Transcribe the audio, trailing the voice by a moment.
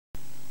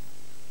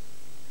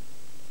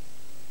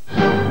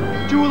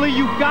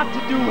you've got to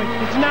do it.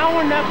 It's now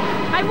or never.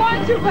 I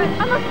want to, but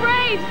I'm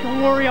afraid.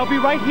 Don't worry, I'll be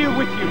right here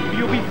with you.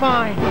 You'll be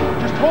fine.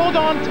 Just hold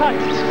on tight.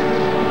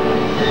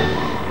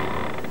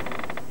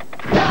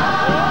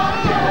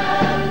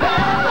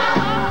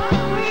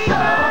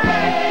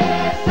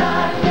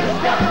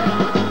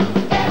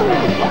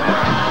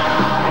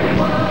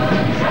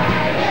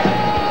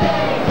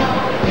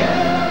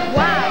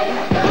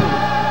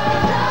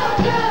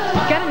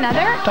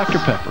 Dr.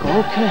 Pepper.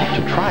 Okay.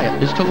 To try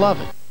it is to love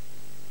it.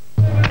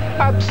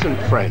 Absent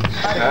friends.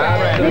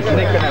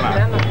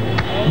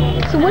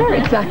 So where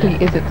exactly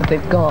is it that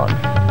they've gone?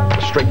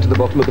 Straight to the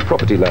bottom of the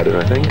property ladder,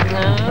 I think.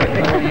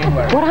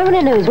 What I want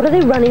to know is, what are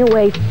they running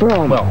away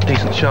from? Well,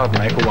 decent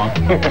Chardonnay for one.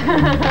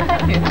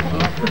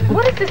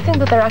 What is this thing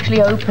that they're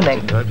actually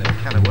opening?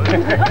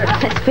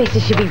 Let's face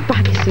it, she'll be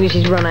back as soon as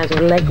she's run out of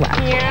leg wax.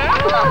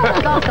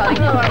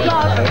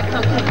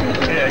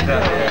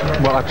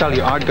 Well, I tell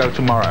you, I'd go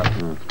tomorrow.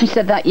 You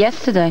said that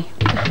yesterday.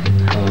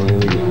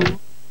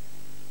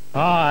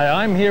 Hi,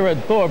 I'm here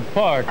at Thorpe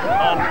Park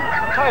on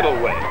Tidal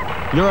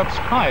Wave, Europe's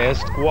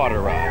highest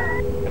water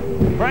ride.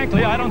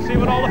 Frankly, I don't see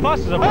what all the fuss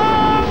is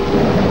about.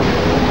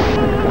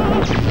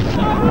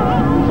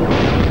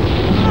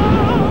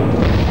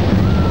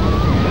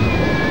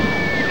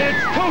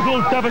 It's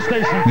total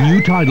devastation.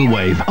 New tidal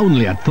wave,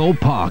 only at Thorpe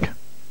Park.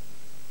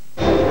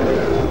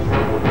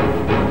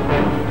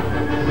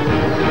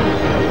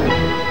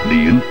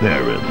 The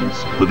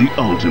Imperans for the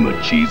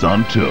ultimate cheese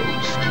on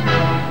toast.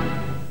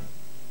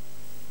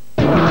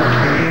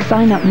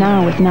 Sign up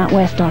now with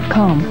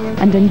NatWest.com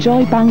and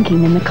enjoy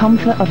banking in the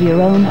comfort of your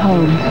own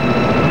home.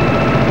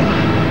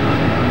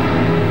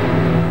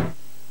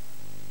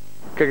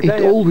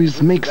 It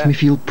always makes me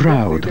feel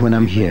proud when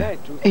I'm here.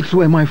 It's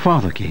where my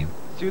father came.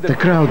 The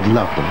crowd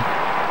loved him.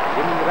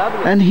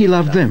 And he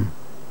loved them.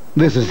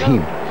 This is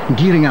him,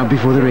 gearing up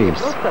before the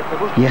raves.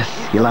 Yes,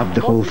 he loved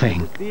the whole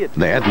thing.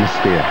 The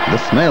atmosphere, the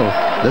smell,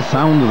 the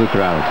sound of the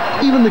crowd,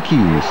 even the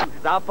queues.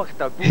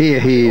 Here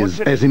he is,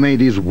 as he made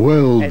his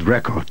world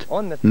record.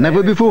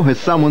 Never before has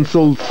someone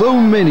sold so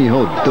many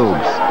hot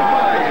dogs.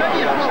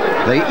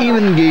 They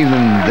even gave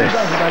him this.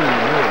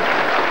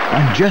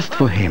 And just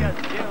for him,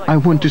 I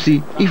want to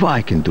see if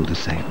I can do the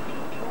same.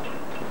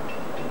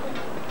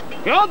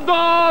 Hot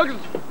dogs!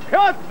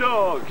 Hot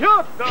dogs!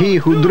 Hot dogs! He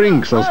who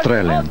drinks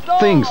Australian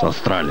thinks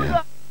Australian.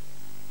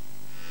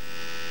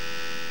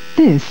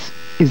 This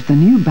is the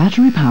new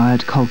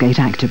battery-powered Colgate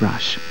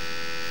Actibrush.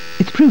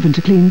 It's proven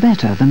to clean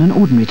better than an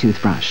ordinary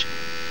toothbrush.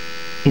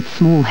 Its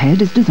small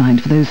head is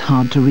designed for those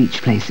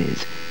hard-to-reach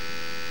places.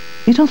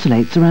 It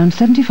oscillates around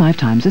 75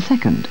 times a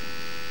second.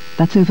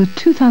 That's over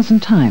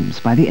 2,000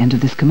 times by the end of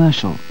this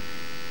commercial,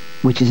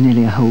 which is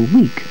nearly a whole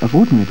week of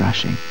ordinary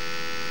brushing.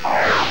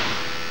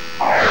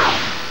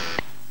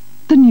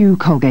 The new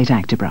Colgate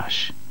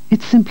Actibrush.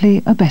 It's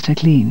simply a better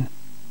clean.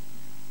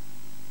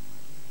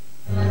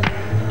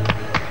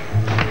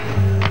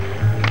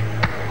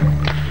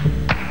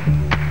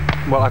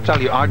 Well, I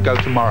tell you, I'd go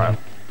tomorrow.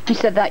 You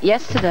said that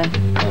yesterday.